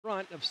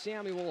front of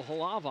Samuel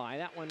Halavai.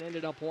 That one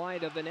ended up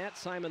wide of the net.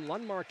 Simon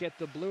Lundmark at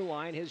the blue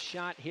line. His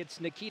shot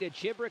hits Nikita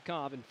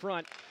Chibrikov in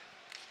front.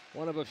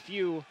 One of a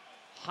few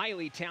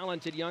highly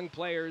talented young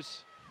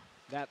players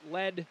that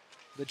led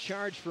the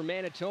charge for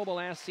Manitoba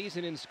last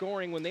season in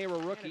scoring when they were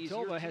rookies.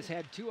 Manitoba has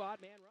had 2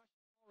 odd man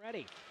rushes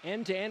already.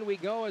 End to end we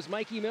go as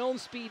Mikey Milne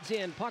speeds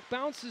in. Puck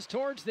bounces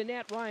towards the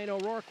net. Ryan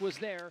O'Rourke was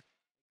there.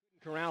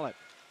 Couldn't corral it.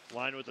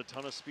 Line with a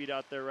ton of speed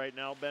out there right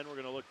now, Ben. We're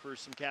going to look for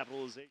some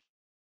capitalization.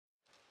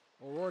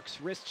 O'Rourke's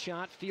wrist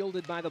shot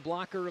fielded by the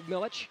blocker of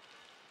Milic.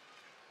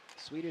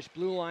 Swedish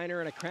blue liner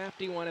and a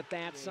crafty one at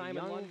that.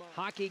 Simon Lundmark.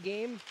 Hockey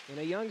game in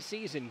a young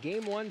season.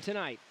 Game 1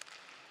 tonight.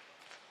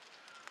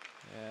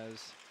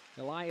 As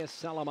Elias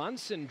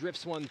Salomonsson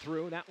drifts one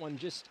through. That one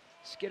just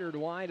skittered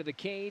wide of the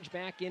cage,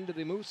 back into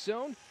the Moose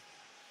zone.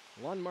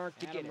 Lundmark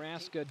to get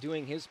Raska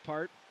doing his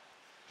part.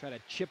 Try to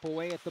chip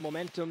away at the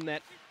momentum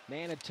that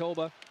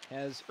Manitoba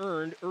has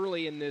earned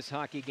early in this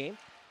hockey game.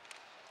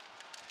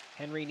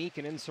 Henri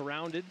Nikkanen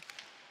surrounded.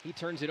 He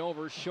turns it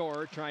over.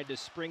 Shore tried to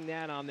spring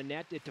that on the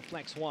net. It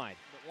deflects wide,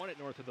 but won it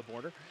north of the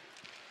border.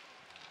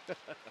 As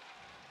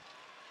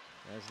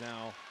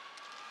now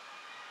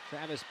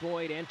Travis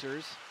Boyd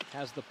enters,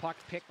 has the puck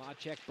picked.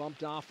 Spacek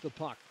bumped off the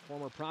puck.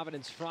 Former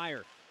Providence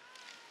Friar.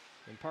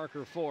 And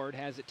Parker Ford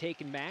has it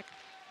taken back.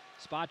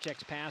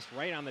 Spacek's pass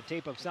right on the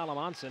tape of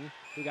Salomonsson,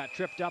 who got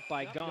tripped up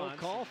by Gons. No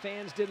call.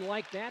 Fans didn't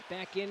like that.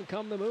 Back in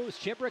come the Moose.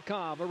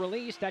 Chibrikov, a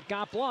release that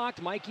got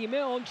blocked. Mikey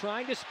Milne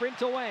trying to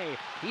sprint away.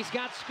 He's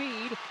got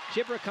speed.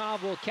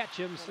 Chibrikov will catch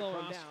him, slow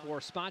him down. For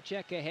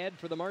Spacek ahead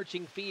for the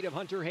marching feet of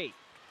Hunter Haight.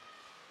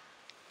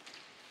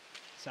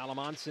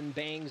 Salomonsson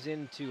bangs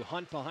into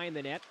Hunt behind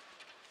the net.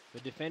 The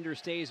defender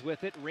stays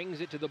with it,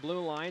 rings it to the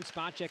blue line.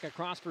 Spacek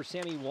across for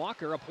Sammy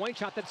Walker. A point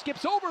shot that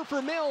skips over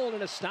for Milne,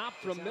 and a stop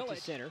from Milic.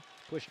 Center.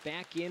 Pushed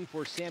back in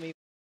for Sammy.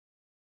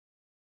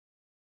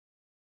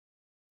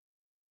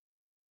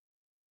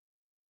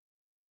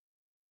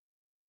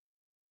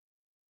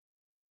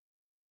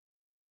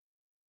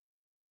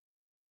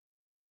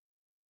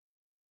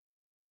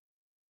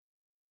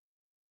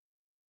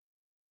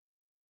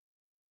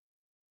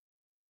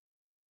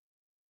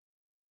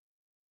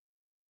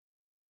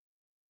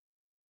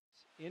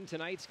 In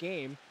tonight's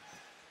game,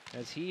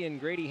 as he and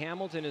Grady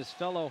Hamilton, his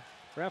fellow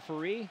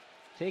referee,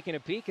 taking a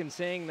peek and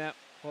saying that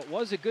what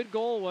was a good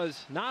goal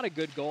was not a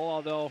good goal,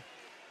 although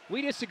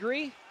we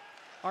disagree.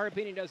 Our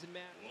opinion doesn't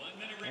matter.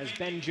 As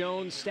Ben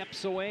Jones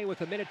steps away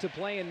with a minute to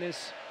play in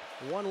this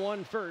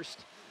 1-1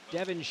 first.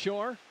 Devin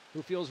Shore,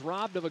 who feels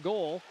robbed of a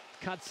goal,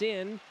 cuts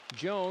in.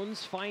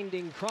 Jones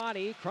finding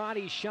Crotty.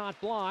 Crotty's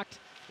shot blocked.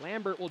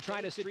 Lambert will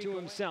try to sit to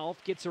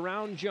himself, gets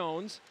around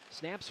Jones,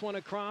 snaps one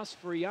across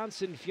for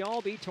Janssen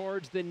Fjallby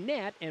towards the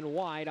net and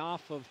wide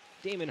off of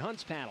Damon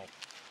Hunt's paddle.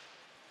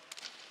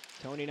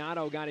 Tony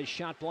Nato got his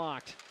shot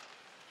blocked.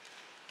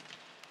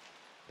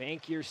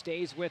 Bankier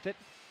stays with it.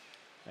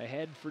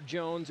 Ahead for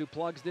Jones, who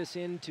plugs this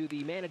into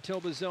the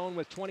Manitoba zone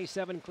with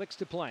 27 clicks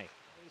to play.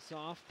 Face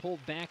off,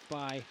 pulled back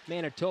by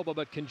Manitoba,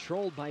 but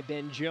controlled by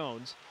Ben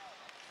Jones.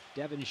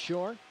 Devin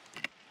Shore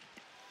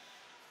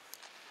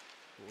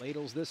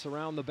ladles this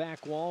around the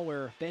back wall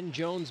where Ben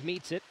Jones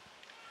meets it.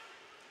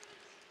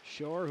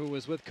 Shore, who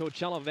was with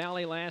Coachella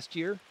Valley last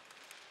year,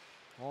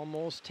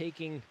 almost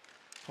taking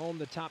home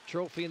the top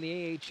trophy in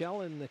the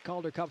AHL in the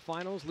Calder Cup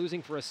Finals,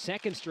 losing for a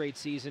second straight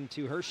season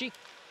to Hershey.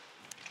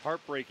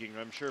 Heartbreaking,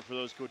 I'm sure, for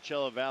those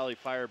Coachella Valley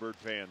Firebird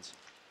fans.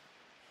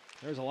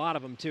 There's a lot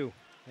of them, too.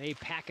 They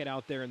pack it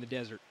out there in the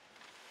desert.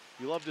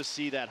 You love to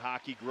see that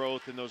hockey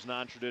growth in those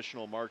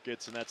non-traditional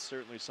markets, and that's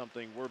certainly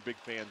something we're big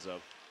fans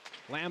of.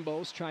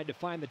 Lambos tried to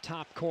find the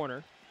top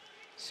corner.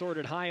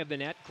 Sorted high of the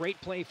net.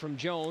 Great play from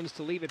Jones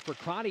to leave it for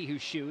Crotty, who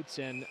shoots,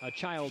 and a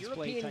child's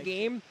play. European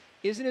game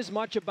isn't as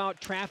much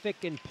about traffic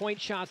and point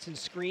shots and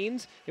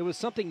screens. It was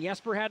something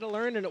Jesper had to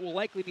learn, and it will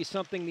likely be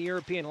something the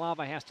European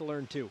Lava has to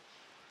learn too.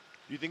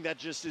 You think that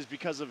just is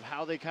because of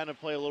how they kind of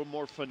play a little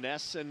more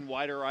finesse and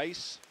wider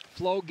ice?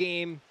 Flow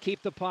game,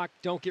 keep the puck,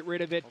 don't get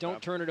rid of it,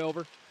 don't turn it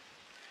over.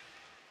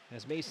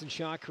 As Mason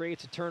Shaw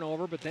creates a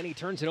turnover, but then he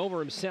turns it over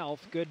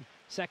himself. Good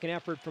second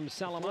effort from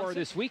Salomonsson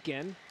this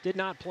weekend. Did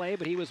not play,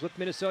 but he was with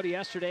Minnesota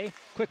yesterday.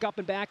 Quick up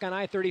and back on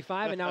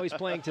I-35, and now he's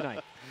playing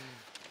tonight.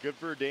 Good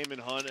for Damon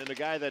Hunt, and a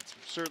guy that's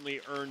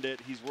certainly earned it.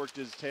 He's worked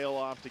his tail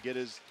off to get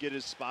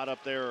his spot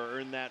up there, or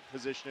earn that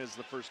position as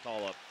the first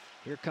call up.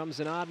 Here comes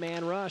an odd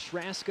man rush.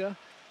 Raska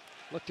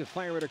looked to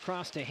fire it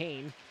across to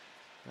Hain.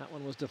 That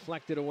one was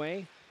deflected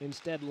away.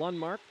 Instead,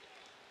 Lundmark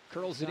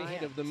curls it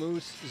ahead of the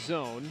Moose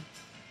zone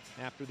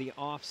after the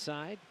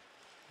offside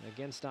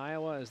against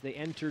Iowa as they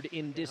entered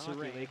in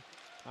disarray.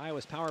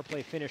 Iowa's power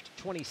play finished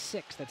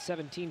 26th at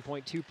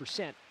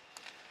 17.2%.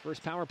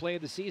 First power play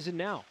of the season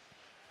now.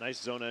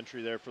 Nice zone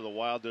entry there for the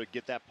Wild to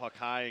get that puck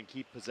high and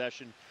keep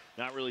possession.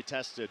 Not really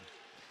tested.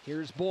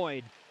 Here's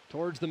Boyd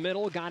towards the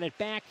middle, got it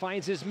back,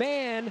 finds his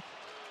man.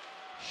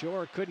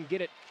 Shore couldn't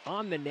get it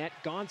on the net.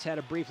 Gauntz had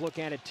a brief look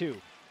at it too.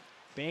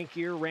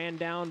 Bankier ran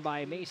down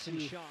by Mason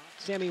Shaw.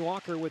 Sammy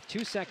Walker with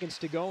 2 seconds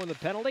to go in the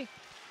penalty.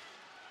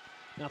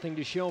 Nothing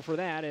to show for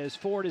that as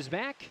Ford is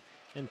back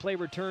And play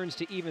returns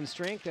to even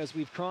strength as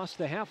we've crossed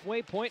the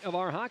halfway point of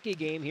our hockey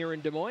game here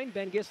in Des Moines.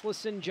 Ben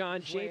Gisleson,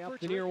 John Schaefer,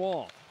 the near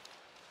wall.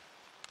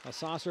 A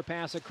saucer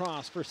pass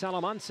across for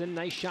Salomonsson.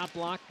 Nice shot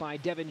block by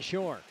Devin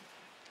Shore.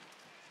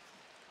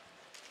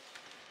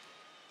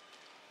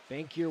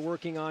 Bankier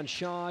working on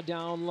Shaw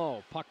down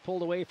low. Puck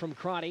pulled away from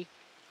Crotty.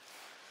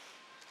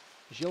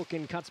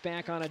 Zhilkin cuts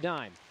back on a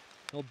dime.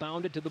 He'll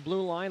bound it to the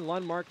blue line.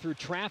 Lundmark through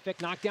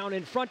traffic, knocked down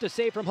in front to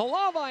save from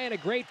Halavai, and a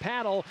great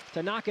paddle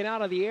to knock it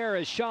out of the air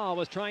as Shaw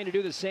was trying to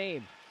do the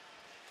same.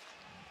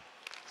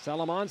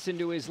 Salomonsson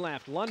to his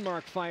left.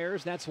 Lundmark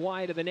fires. That's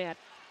wide of the net.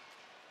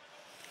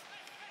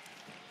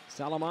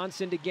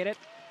 Salomonsson to get it.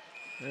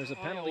 There's a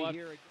penalty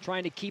here.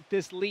 Trying to keep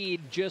this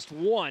lead just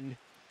one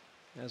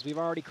as we've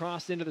already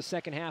crossed into the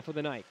second half of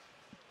the night.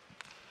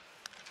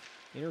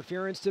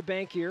 Interference to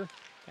Bankier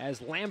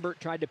as Lambert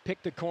tried to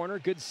pick the corner.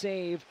 Good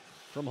save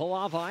from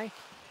Halavai.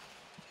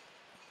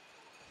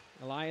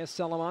 Elias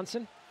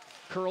Salomonsson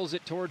curls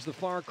it towards the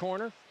far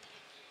corner.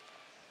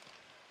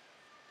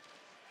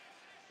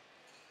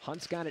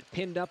 Hunt's got it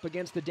pinned up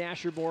against the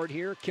dasher board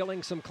here,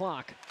 killing some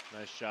clock.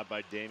 Nice job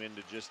by Damon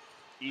to just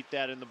eat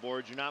that in the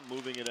boards. You're not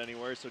moving it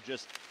anywhere, so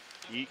just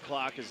eat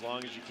clock as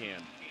long as you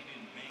can.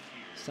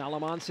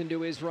 Salomonsson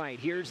to his right.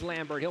 Here's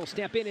Lambert. He'll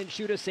step in and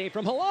shoot a save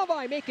from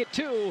Halavai. Make it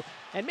 2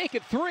 and make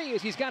it 3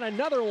 as he's got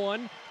another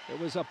one. It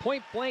was a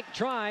point-blank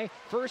try,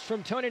 first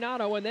from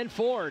Toninato and then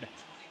Ford.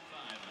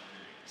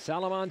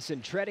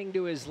 Salomonsson treading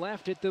to his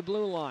left at the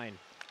blue line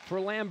for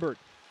Lambert.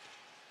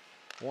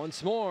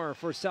 Once more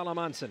for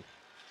Salomonsson.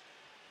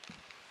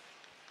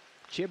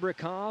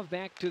 Chibrikov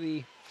back to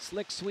the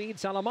slick Swede.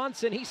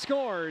 Salomonsson, he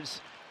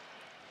scores.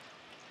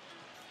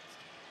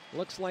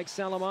 Looks like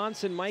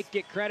Salomonsson might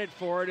get credit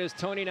for it as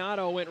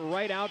Toninato went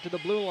right out to the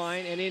blue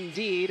line, and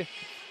indeed,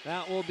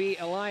 that will be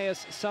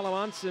Elias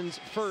Salomonsson's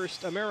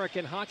first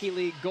American Hockey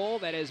League goal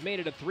that has made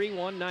it a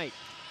 3-1 night.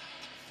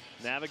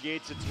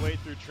 Navigates its way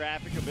through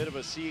traffic, a bit of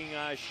a seeing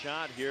eye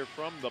shot here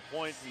from the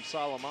point from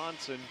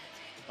Salomonsson.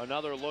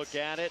 Another look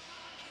at it.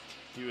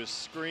 He was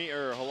screened,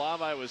 or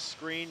Halavai was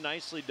screened,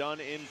 nicely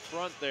done in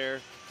front there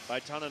by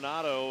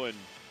Toninato, and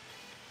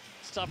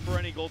it's tough for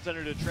any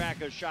goaltender to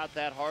track a shot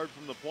that hard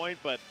from the point,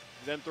 but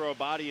then throw a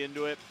body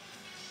into it.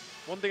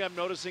 One thing I'm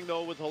noticing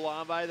though with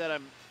Halavai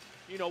that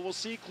we'll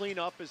see clean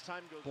up as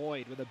time goes.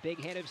 Boyd with a big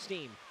head of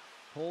steam.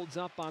 Holds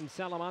up on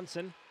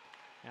Salomonsson.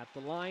 At the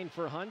line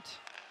for Hunt.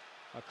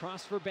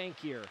 Across for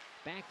Bankier.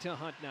 Back to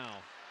Hunt now.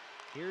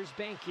 Here's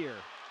Bankier.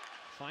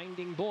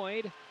 Finding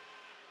Boyd.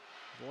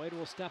 Boyd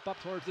will step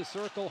up towards the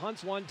circle.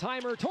 Hunt's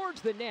one-timer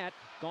towards the net.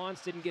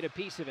 Gaunce didn't get a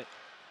piece of it.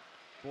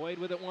 Boyd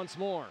with it once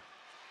more.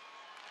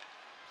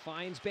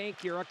 Finds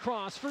Bankier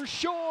across for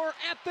Shore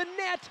at the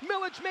net.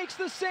 Milic makes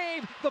the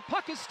save. The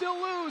puck is still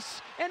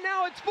loose. And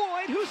now it's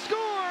Boyd who scores.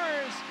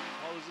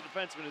 Well, as a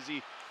defenseman, as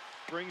he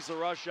brings the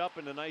rush up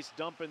and a nice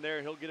dump in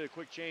there, he'll get a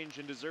quick change,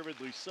 and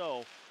deservedly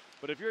so.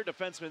 But if you're a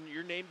defenseman,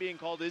 your name being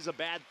called is a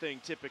bad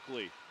thing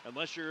typically,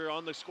 unless you're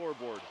on the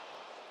scoreboard.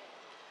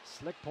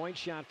 Slick point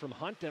shot from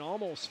Hunt and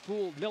almost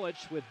fooled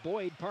Milic with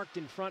Boyd parked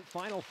in front.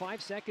 Final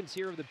 5 seconds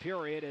here of the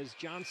period as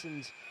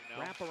Johnson's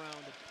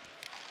wraparound.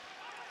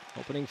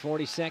 Opening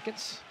 40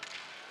 seconds.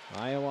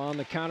 Iowa on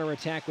the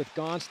counterattack with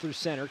Gaunce through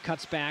center.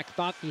 Cuts back.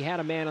 Thought he had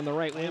a man on the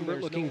right wing.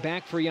 Lambert looking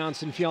back for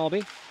Janssen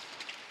Fjallby.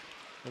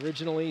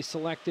 Originally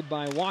selected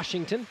by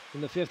Washington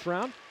in the 5th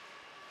round.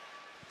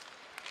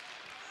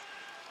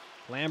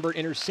 Lambert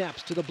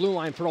intercepts to the blue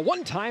line for a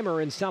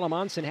one-timer, and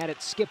Salomonsson had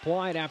it skip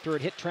wide after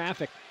it hit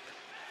traffic.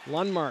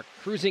 Lundmark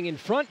cruising in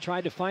front,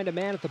 tried to find a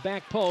man at the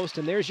back post,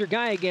 and there's your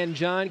guy again,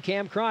 John,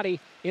 Cam Crotty,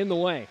 in the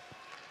way.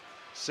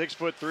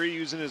 6'3",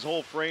 using his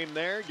whole frame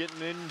there,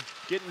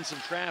 getting some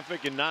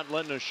traffic and not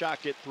letting a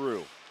shot get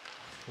through.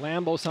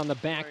 Lambos on the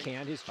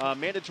backhand. His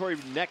mandatory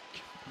neck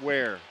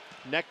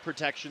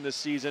protection this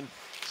season.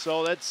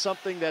 So that's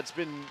something that's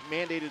been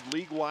mandated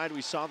league-wide.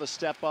 We saw the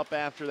step up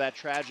after that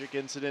tragic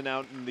incident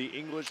out in the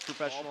English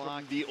professional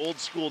hockey. The old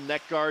school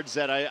neck guards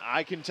that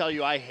I can tell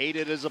you I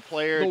hated as a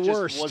player. The it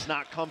worst. Just was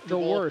not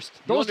comfortable. The worst.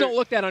 Those don't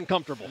look that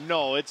uncomfortable.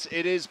 No, it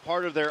is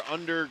part of their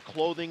under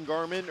clothing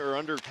garment or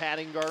under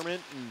padding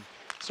garment. And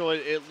so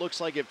it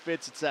looks like it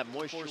fits. It's that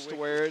moisture to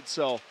wear it.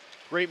 So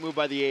great move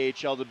by the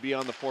AHL to be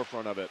on the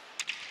forefront of it.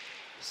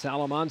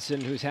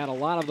 Salomonsson, who's had a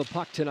lot of the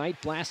puck tonight,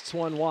 blasts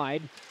one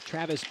wide.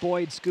 Travis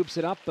Boyd scoops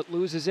it up but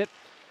loses it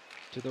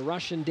to the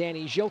Russian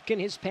Danny Zhilkin.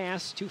 His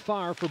pass too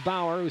far for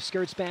Bauer, who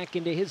skirts back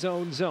into his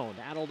own zone.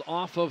 Battled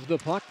off of the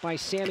puck by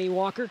Sammy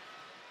Walker,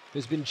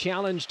 who's been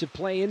challenged to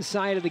play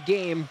inside of the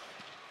game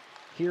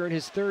here in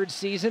his 3rd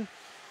season.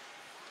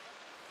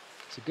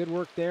 It's a good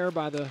work there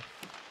by the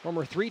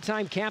former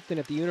 3-time captain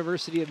at the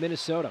University of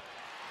Minnesota.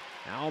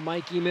 Now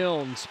Mikey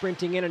Milne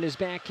sprinting in on his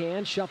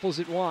backhand, shuffles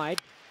it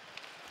wide.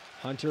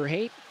 Hunter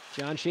Haight,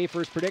 John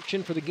Schaefer's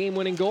prediction for the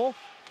game-winning goal.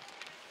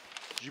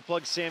 Did you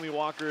plug Sammy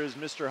Walker as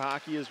Mr.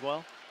 Hockey as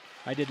well?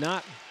 I did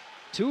not.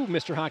 2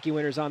 Mr. Hockey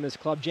winners on this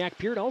club. Jack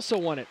Peart also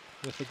won it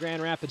with the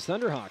Grand Rapids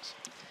Thunderhawks.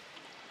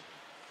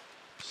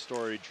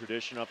 Storied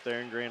tradition up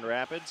there in Grand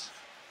Rapids.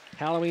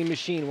 Halloween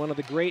Machine, one of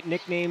the great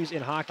nicknames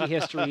in hockey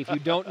history. If you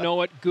don't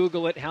know it,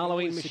 Google it,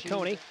 Halloween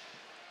Machine.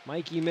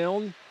 Mikey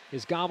Milne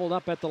is gobbled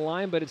up at the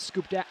line, but it's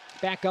scooped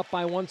back up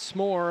by once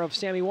more of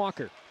Sammy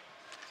Walker.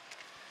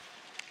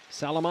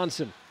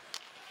 Salomonsson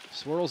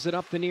swirls it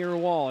up the near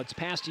wall. It's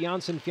past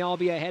Janssen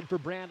Fjallby ahead for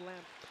Brand Lamb.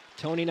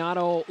 Tony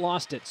Nato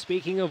lost it.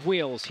 Speaking of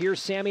wheels, here's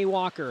Sammy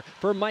Walker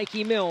for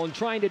Mikey Milne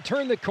trying to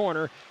turn the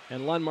corner,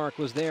 and Lundmark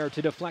was there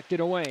to deflect it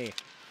away.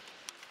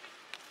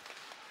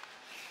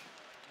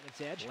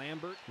 Edge.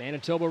 Lambert.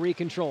 Manitoba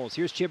recontrols.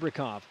 Here's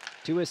Chibrikov.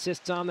 2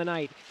 assists on the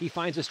night. He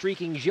finds a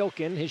streaking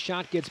Jokin. His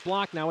shot gets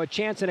blocked. Now a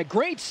chance and a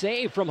great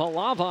save from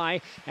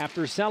Halavai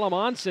after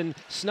Salomonsson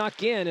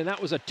snuck in, and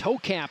that was a toe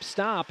cap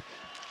stop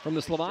from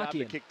the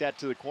Slovakian. To kick that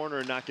to the corner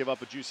and not give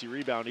up a juicy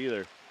rebound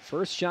either.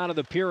 First shot of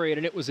the period,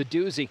 and it was a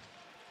doozy.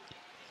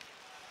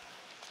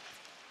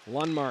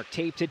 Lundmark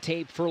tape to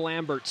tape for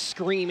Lambert,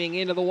 screaming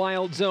into the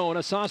wild zone.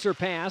 A saucer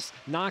pass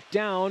knocked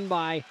down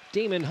by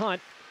Damon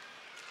Hunt.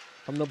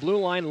 From the blue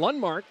line,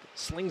 Lundmark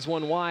slings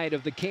one wide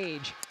of the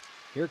cage.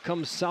 Here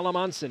comes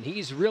Salomonsson.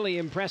 He's really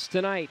impressed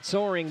tonight,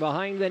 soaring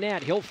behind the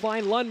net. He'll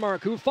find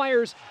Lundmark, who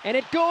fires, and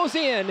it goes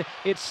in.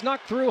 It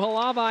snuck through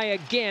Halavai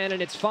again,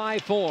 and it's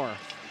 5-4.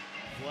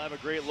 We'll have a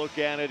great look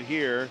at it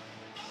here.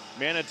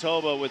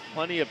 Manitoba with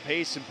plenty of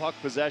pace and puck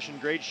possession.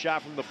 Great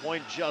shot from the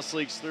point, just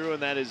leaks through,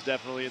 and that is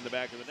definitely in the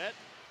back of the net.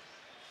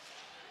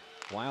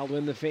 Wild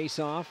win the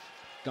face-off.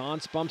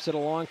 Gauntz bumps it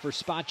along for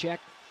Spacek.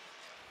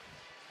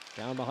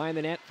 Down behind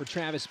the net for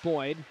Travis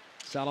Boyd.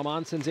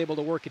 Salomonsson's able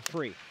to work it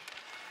free.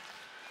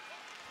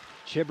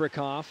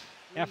 Chibrikov,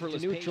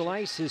 effortless neutral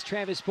ice is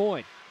Travis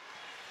Boyd.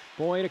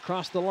 Boyd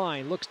across the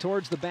line, looks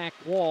towards the back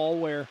wall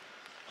where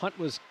Hunt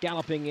was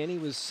galloping in. He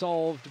was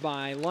solved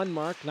by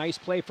Lundmark. Nice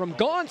play from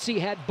Gauntz.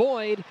 He had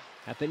Boyd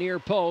at the near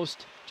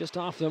post, just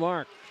off the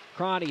mark.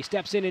 Crotty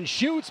steps in and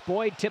shoots.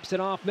 Boyd tips it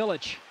off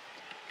Milic.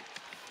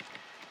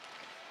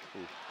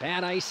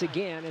 Bad ice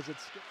again as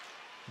it's...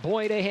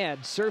 Boyd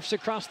ahead, surfs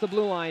across the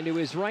blue line to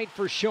his right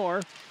for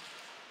Shore.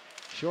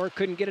 Shore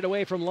couldn't get it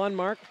away from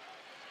Lundmark.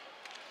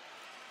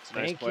 It's a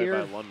nice play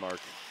by Lundmark.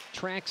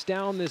 Tracks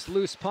down this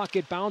loose puck.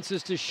 It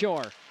bounces to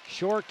Shore.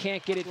 Shore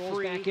can't get it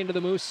free. Back into the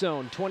Moose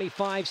zone.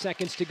 25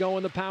 seconds to go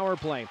in the power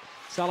play.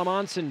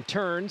 Salomonsson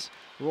turns,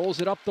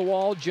 rolls it up the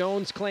wall.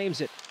 Jones claims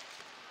it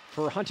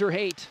for Hunter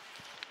Haight.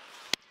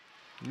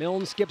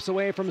 Milne skips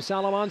away from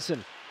Salomonsson.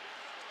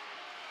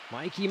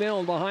 Mikey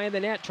Milne behind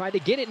the net, tried to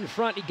get it in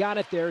front. He got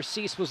it there.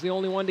 Cease was the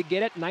only one to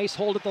get it. Nice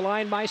hold at the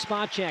line by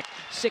Spacek.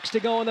 6 to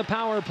go in the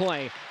power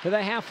play. To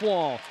the half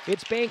wall.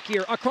 It's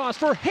Bankier across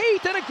for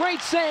Haight, and a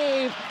great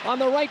save on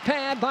the right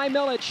pad by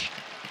Milic.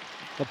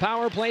 The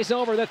power play's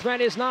over. The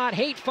threat is not.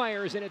 Haight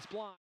fires, and it's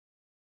blocked.